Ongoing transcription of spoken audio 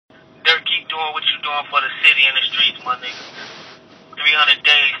doing what you doing for the city and the streets, my nigga. 300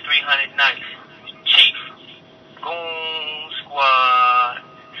 days, 300 nights. Chief, Goon Squad,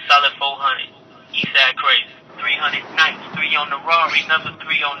 solid 400. Eastside crazy. 300 nights, 3 on the Rari, another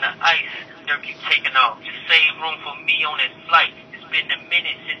 3 on the ice. Durk, you taking off. Just save room for me on that flight. It's been a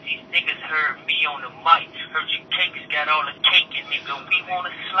minute since these niggas heard me on the mic. Heard your cakes got all the cake and nigga, we want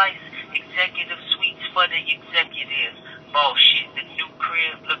a slice. Executive suites for the executives. Bullshit, the new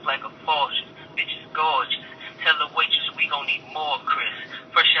crib look like a fortune. Bitch is gorgeous. Tell the waitress we gon' need more, Chris.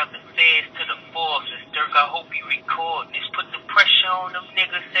 Fresh out the feds to the forces. Durk, I hope you recording this. Put the pressure on them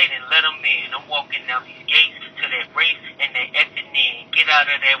niggas, say then let them in. I'm walking out these gates to that race and that effing in. Get out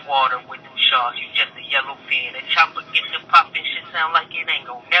of that water with them sharks, you just a yellow fin. That chopper get the poppin', shit sound like it ain't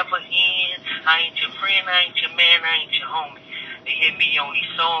gon' never end. I ain't your friend, I ain't your man, I ain't your homie. They hear me on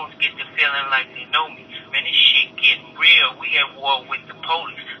these songs, get the feeling like they know me. Man, this shit getting real, we at war with the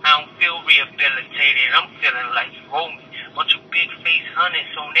police. I don't feel rehabilitated, I'm feeling like you owe me. Bunch of big face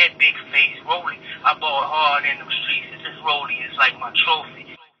hunters on that big face rolling. I bought hard in the streets, this rollie is like my trophy.